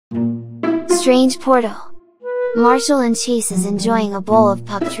strange portal. Marshall and Chase is enjoying a bowl of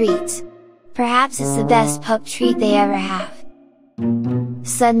pup treats. Perhaps it's the best pup treat they ever have.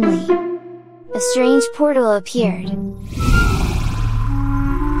 Suddenly, a strange portal appeared.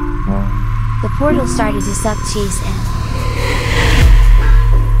 The portal started to suck Chase in.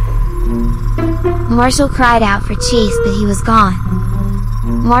 Marshall cried out for Chase, but he was gone.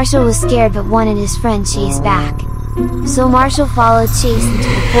 Marshall was scared but wanted his friend Chase back. So Marshall followed Chase into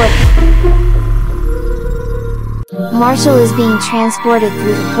the portal. Marshall is being transported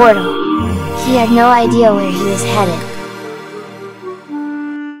through the portal. He had no idea where he was headed.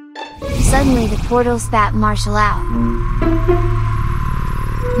 Suddenly the portal spat Marshall out.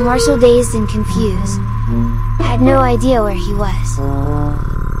 Marshall, dazed and confused, had no idea where he was.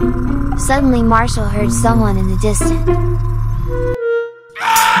 Suddenly Marshall heard someone in the distance.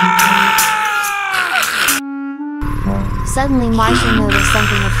 Suddenly Marshall noticed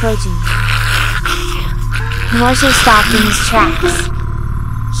something approaching him. Marshall stopped in his tracks.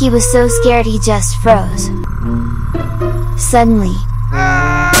 He was so scared he just froze. Suddenly,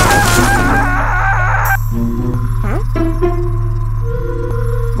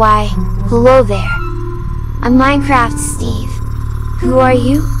 "Why, hello there! I'm Minecraft Steve. Who are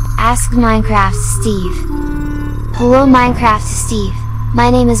you?" asked Minecraft Steve. "Hello Minecraft Steve, my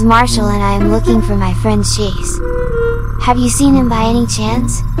name is Marshall and I am looking for my friend Chase. Have you seen him by any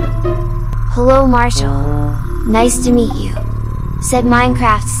chance?" "Hello Marshall. Nice to meet you," said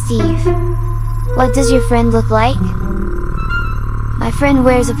Minecraft Steve. "What does your friend look like?" "My friend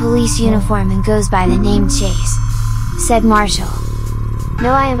wears a police uniform and goes by the name Chase," said Marshall.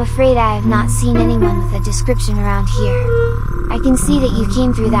 "No, I am afraid I have not seen anyone with a description around here. I can see that you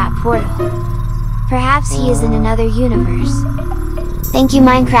came through that portal. Perhaps he is in another universe." "Thank you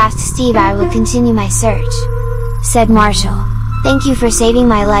Minecraft Steve, I will continue my search," said Marshall. "Thank you for saving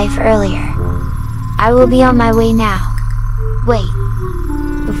my life earlier. I will be on my way now. Wait!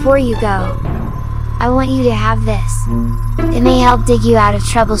 Before you go, I want you to have this. It may help dig you out of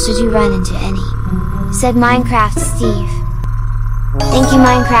trouble should you run into any," said Minecraft Steve. "Thank you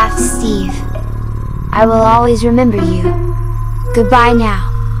Minecraft Steve. I will always remember you. Goodbye now."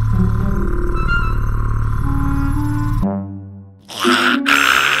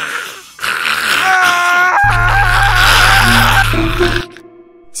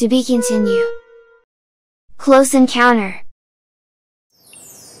 To be continued. Close encounter.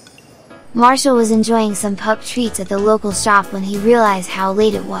 Marshall was enjoying some pup treats at the local shop when he realized how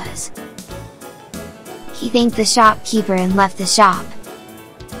late it was. He thanked the shopkeeper and left the shop.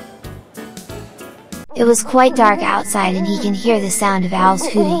 It was quite dark outside and he can hear the sound of owls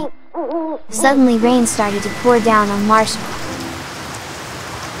hooting. Suddenly rain started to pour down on Marshall.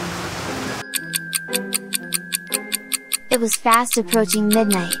 It was fast approaching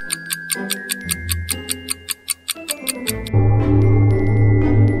midnight.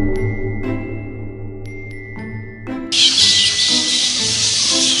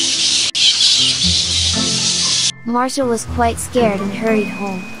 Marshall was quite scared and hurried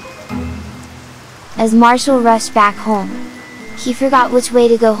home. As Marshall rushed back home, he forgot which way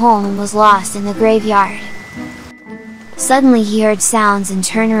to go home and was lost in the graveyard. Suddenly he heard sounds and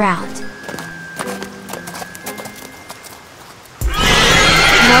turned around.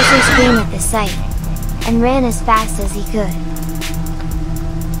 Marshall screamed at the sight, and ran as fast as he could.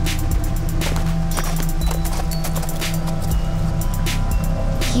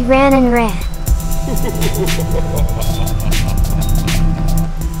 He ran and ran.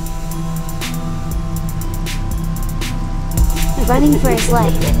 Running for his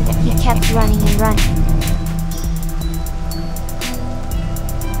life, he kept running and running.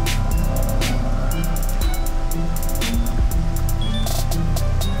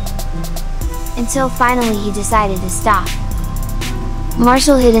 Until finally he decided to stop.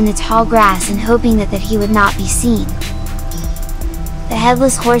 Marshall hid in the tall grass and hoping that he would not be seen. The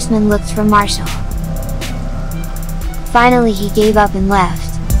headless horseman looked for Marshall. Finally he gave up and left.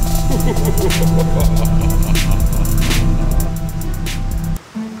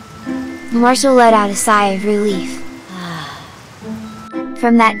 Marshall let out a sigh of relief.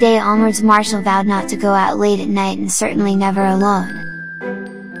 From that day onwards Marshall vowed not to go out late at night and certainly never alone.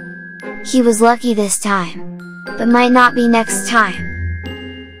 He was lucky this time, but might not be next time.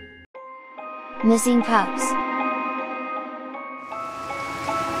 Missing pups.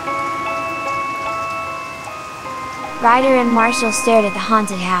 Ryder and Marshall stared at the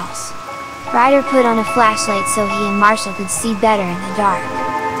haunted house. Ryder put on a flashlight so he and Marshall could see better in the dark.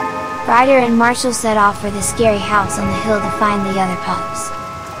 Ryder and Marshall set off for the scary house on the hill to find the other pups.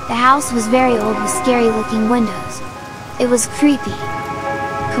 The house was very old with scary looking windows. It was creepy.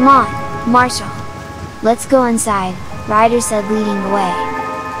 "Come on, "Marshall, let's go inside," Ryder said, leading the way.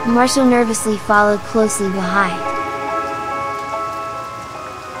 Marshall nervously followed closely behind.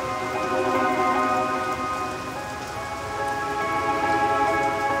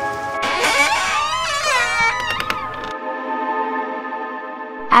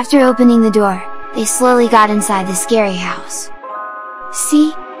 After opening the door, they slowly got inside the scary house.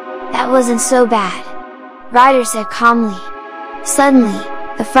 "See? That wasn't so bad," Ryder said calmly. Suddenly,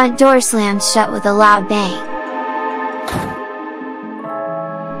 the front door slammed shut with a loud bang.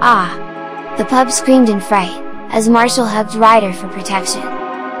 "Ah!" The pup screamed in fright, as Marshall hugged Ryder for protection.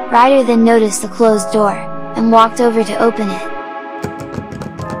 Ryder then noticed the closed door, and walked over to open it.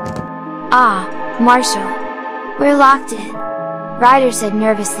 "Ah, Marshall! We're locked in," Ryder said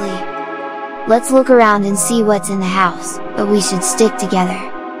nervously. "Let's look around and see what's in the house, but we should stick together,"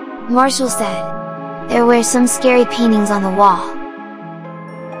 Marshall said. There were some scary paintings on the wall.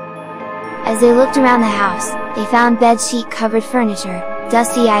 As they looked around the house, they found bedsheet covered furniture,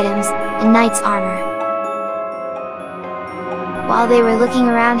 dusty items, and knight's armor. While they were looking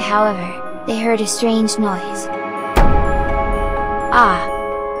around, however, they heard a strange noise. "Ah!"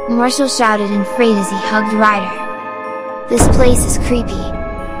 Marshall shouted in fright as he hugged Ryder. "This place is creepy,"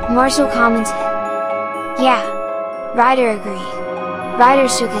 Marshall commented. "Yeah," Ryder agreed. Ryder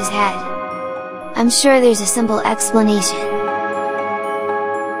shook his head. "I'm sure there's a simple explanation."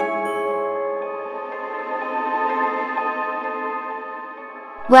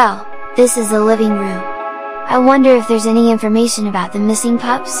 "Well, this is the living room. I wonder if there's any information about the missing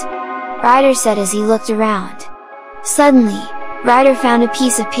pups?" Ryder said as he looked around. Suddenly, Ryder found a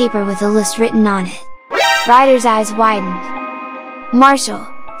piece of paper with a list written on it. Ryder's eyes widened. "Marshall,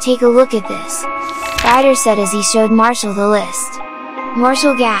 take a look at this," Ryder said as he showed Marshall the list.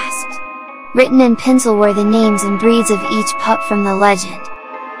 Marshall gasped. Written in pencil were the names and breeds of each pup from the legend.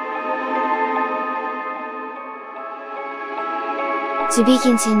 To be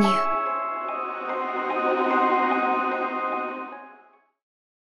continued.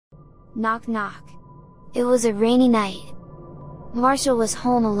 Knock knock. It was a rainy night. Marshall was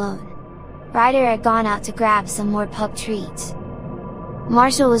home alone. Ryder had gone out to grab some more pup treats.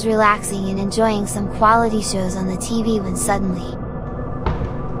 Marshall was relaxing and enjoying some quality shows on the TV when suddenly,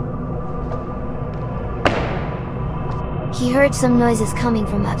 he heard some noises coming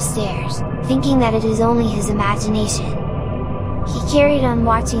from upstairs, thinking that it is only his imagination. He carried on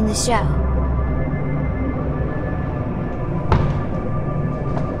watching the show.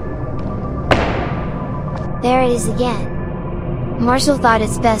 There it is again! Marshall thought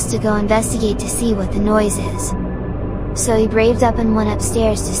it's best to go investigate to see what the noise is. So he braved up and went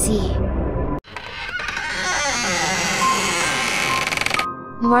upstairs to see.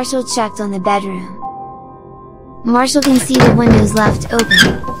 Marshall checked on the bedroom. Marshall can see the windows left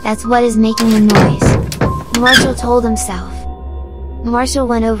open, that's what is making the noise, Marshall told himself. Marshall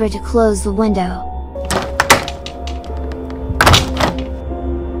went over to close the window.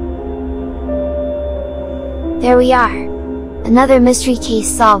 There we are! Another mystery case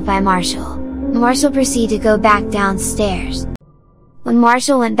solved by Marshall. Marshall proceeded to go back downstairs. When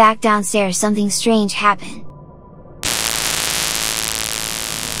Marshall went back downstairs, something strange happened.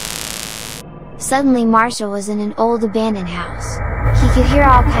 Suddenly Marshall was in an old abandoned house. He could hear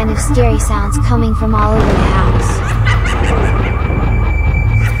all kind of scary sounds coming from all over the house.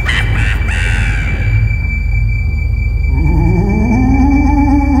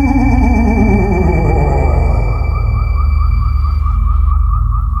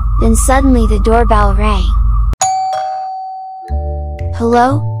 Then suddenly the doorbell rang.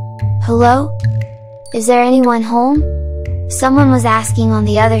 "Hello? Hello? Is there anyone home?" Someone was asking on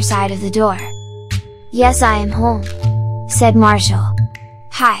the other side of the door. "Yes, I am home," said Marshall.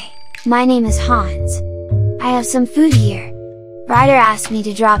 "Hi, my name is Hans. I have some food here. Ryder asked me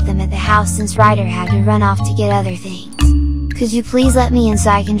to drop them at the house since Ryder had to run off to get other things. Could you please let me in so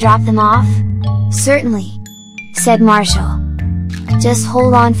I can drop them off?" "Certainly," said Marshall. "Just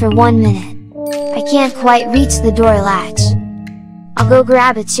hold on for 1 minute. I can't quite reach the door latch." "I'll go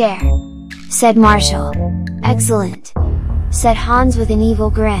grab a chair," said Marshall. "Excellent," said Hans with an evil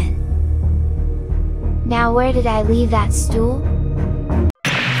grin. "Now where did I leave that stool?"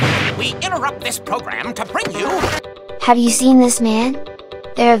 We interrupt this program to bring you... "Have you seen this man?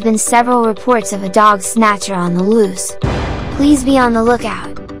 There have been several reports of a dog snatcher on the loose. Please be on the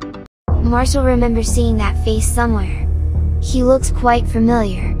lookout." Marshall remembered seeing that face somewhere. He looks quite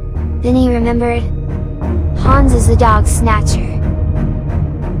familiar. Then he remembered, Hans is the dog snatcher.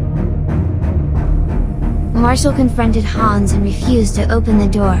 Marshall confronted Hans and refused to open the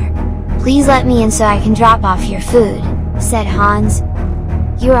door. "Please let me in so I can drop off your food," said Hans.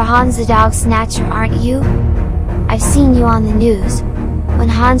 You are Hans the dog snatcher, aren't you? I've seen you on the news. When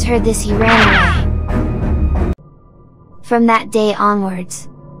Hans heard this, he ran away. From that day onwards,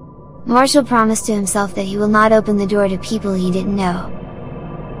 Marshall promised to himself that he will not open the door to people he didn't know.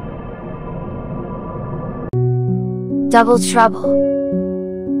 Double Trouble.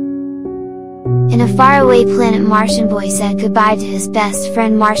 In a faraway planet, Martian boy said goodbye to his best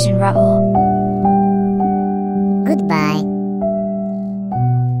friend Martian Rubble. Goodbye.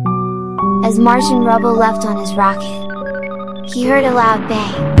 As Martian Rubble left on his rocket, he heard a loud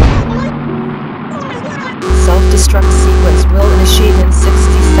bang. Self-destruct sequence will initiate in 60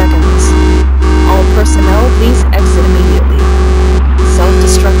 seconds. All personnel, please exit immediately.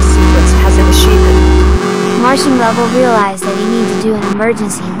 Self-destruct sequence has initiated. Martian Rubble realized that he needed to do an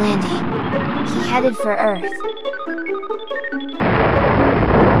emergency landing. He headed for Earth.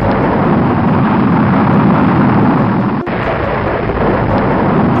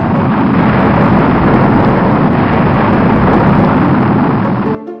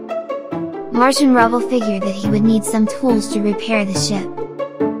 Martian Rubble figured that he would need some tools to repair the ship.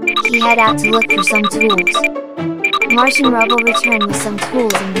 He head out to look for some tools. Martian Rubble returned with some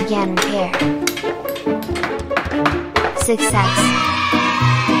tools and began repair. Success!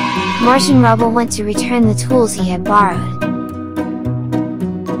 Martian Rubble went to return the tools he had borrowed.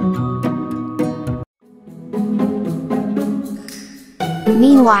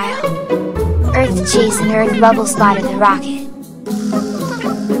 Meanwhile, Earth Chase and Earth Rubble spotted the rocket.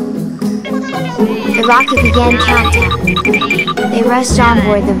 The rocket began countdown. They rushed on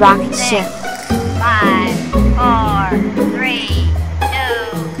board the rocket ship. 5, 4, 3, 2,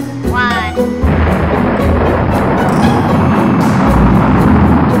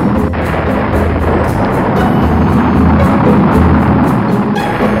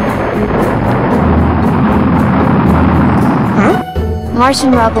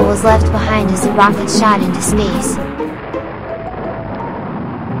 Martian Rubble was left behind as the rocket shot into space.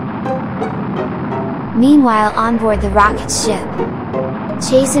 Meanwhile, on board the rocket ship,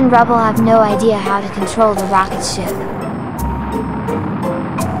 Chase and Rubble have no idea how to control the rocket ship.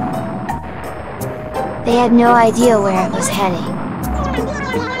 They had no idea where it was heading.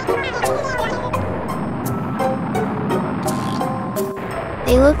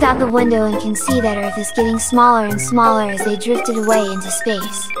 They looked out the window and can see that Earth is getting smaller and smaller as they drifted away into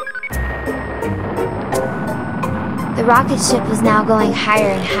space. The rocket ship was now going higher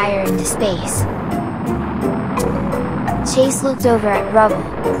and higher into space. Chase looked over at Rubble.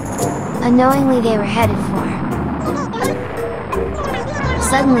 Unknowingly, they were headed for.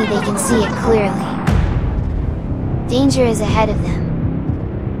 Suddenly they can see it clearly. Danger is ahead of them.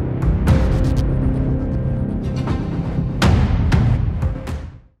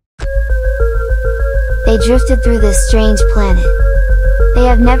 They drifted through this strange planet. They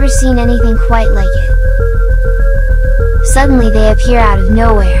have never seen anything quite like it. Suddenly they appear out of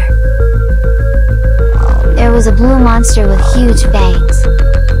nowhere. There was a blue monster with huge fangs.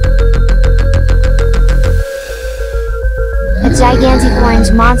 A gigantic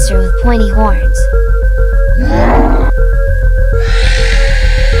orange monster with pointy horns.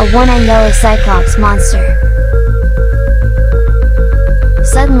 A one-eyed yellow cyclops monster.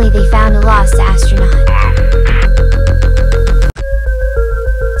 Suddenly they found a lost astronaut.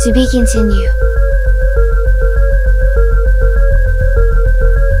 To be continued.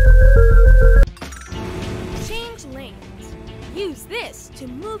 Change lanes. Use this to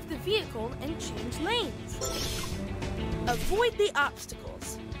move the vehicle and change lanes. Avoid the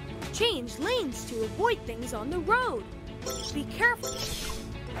obstacles. Change lanes to avoid things on the road. Be careful.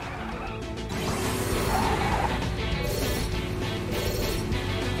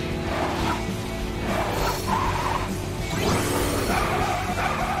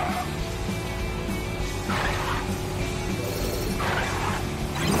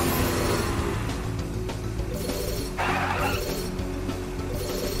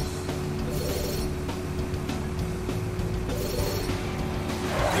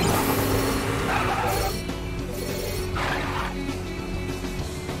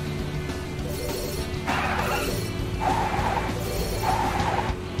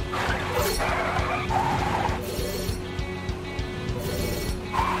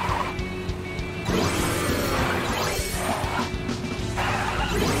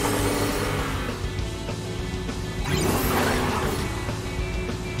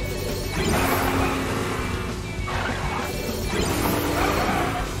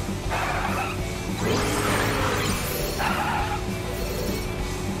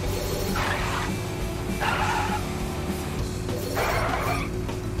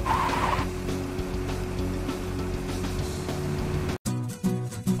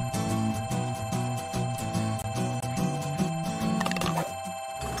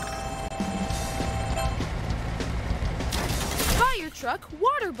 truck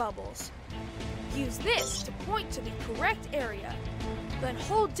water bubbles. Use this to point to the correct area. Then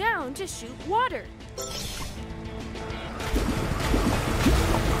hold down to shoot water.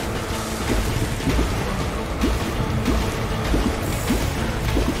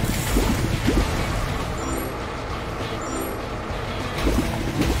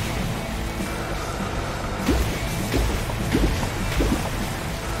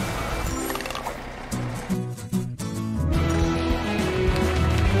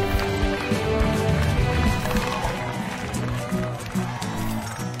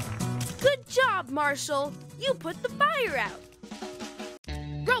 Marshall, you put the fire out.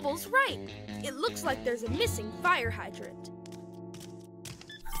 Rubble's right. It looks like there's a missing fire hydrant.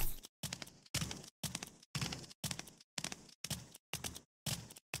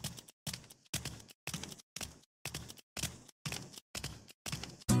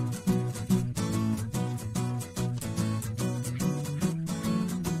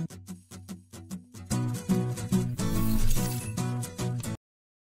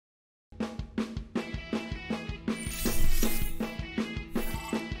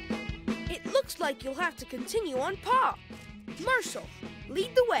 Like you'll have to continue on PAW. Marshall,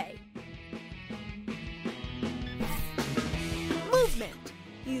 lead the way. Movement.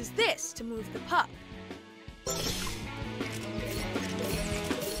 Use this to move the pup.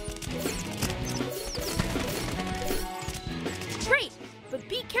 Great, but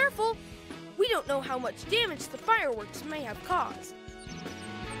be careful. We don't know how much damage the fireworks may have caused.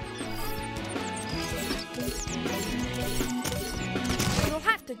 You'll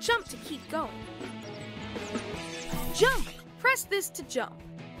have to jump to keep going. Jump! Press this to jump.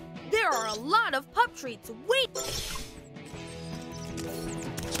 There are a lot of pup treats waiting.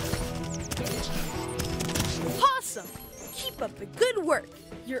 Awesome! Keep up the good work.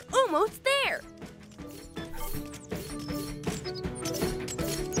 You're almost there.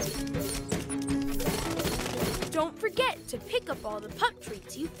 Don't forget to pick up all the pup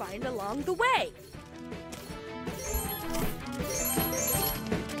treats you find along the way.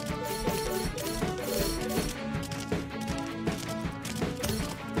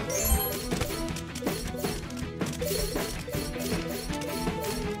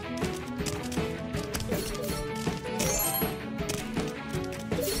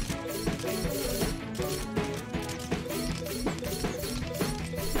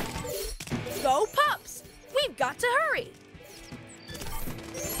 Go Pups! We've got to hurry!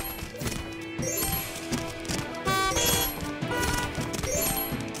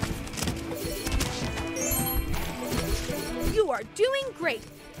 You are doing great!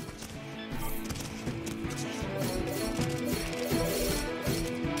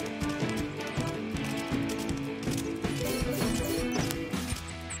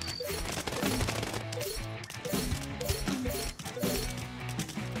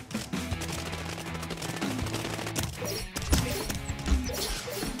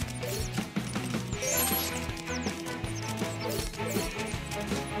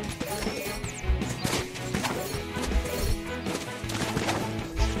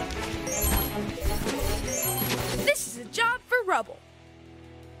 Rubble.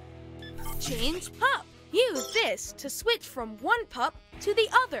 Change pup. Use this to switch from one pup to the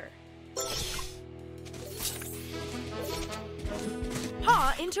other.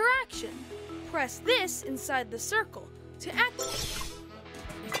 Paw interaction. Press this inside the circle to activate.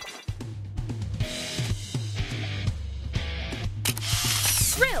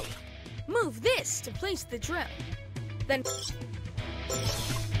 Drill. Move this to place the drill. Then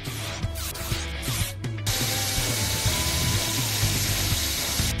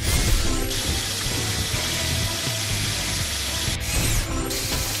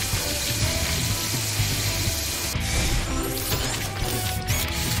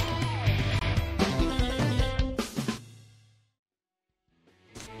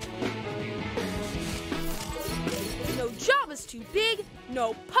no job is too big,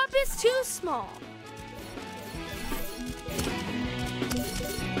 no pup is too small.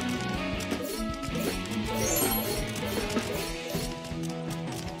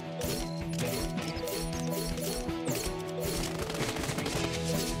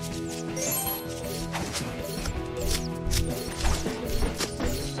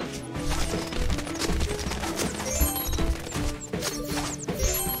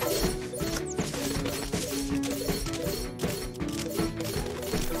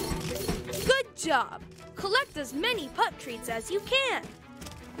 Good job! Collect as many pup treats as you can.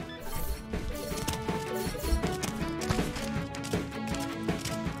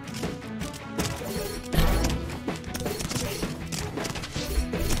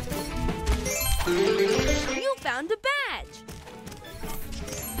 You found a badge.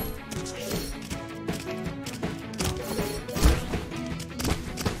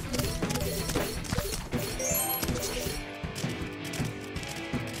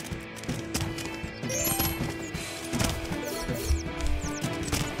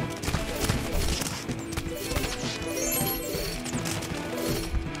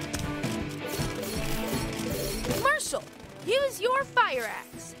 Use your fire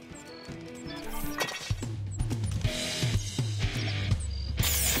axe.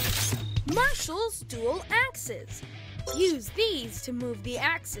 Marshall's dual axes. Use these to move the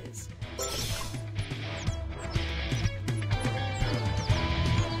axes.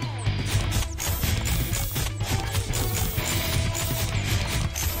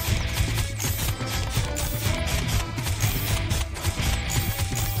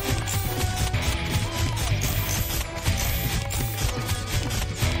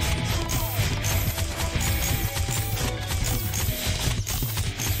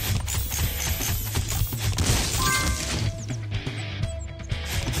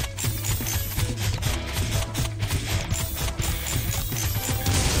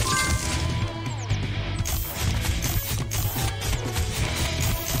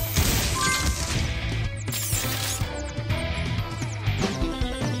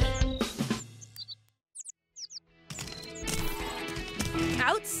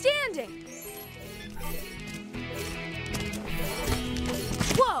 Outstanding!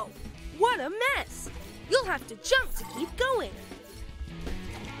 Whoa! What a mess! You'll have to jump to keep going.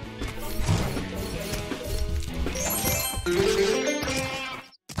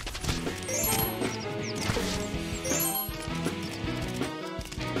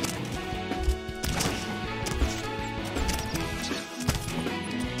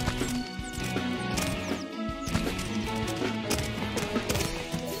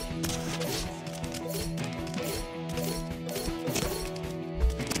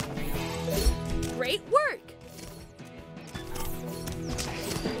 Great work!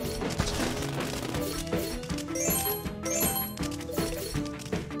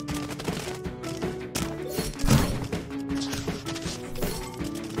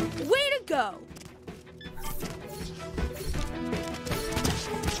 Way to go!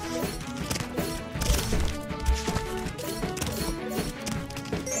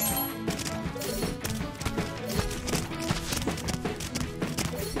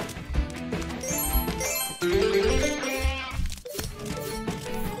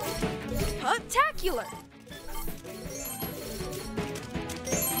 Spectacular!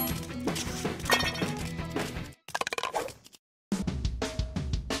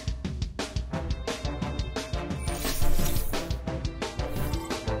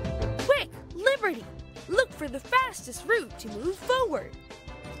 Quick, Liberty! Look for the fastest route to move forward.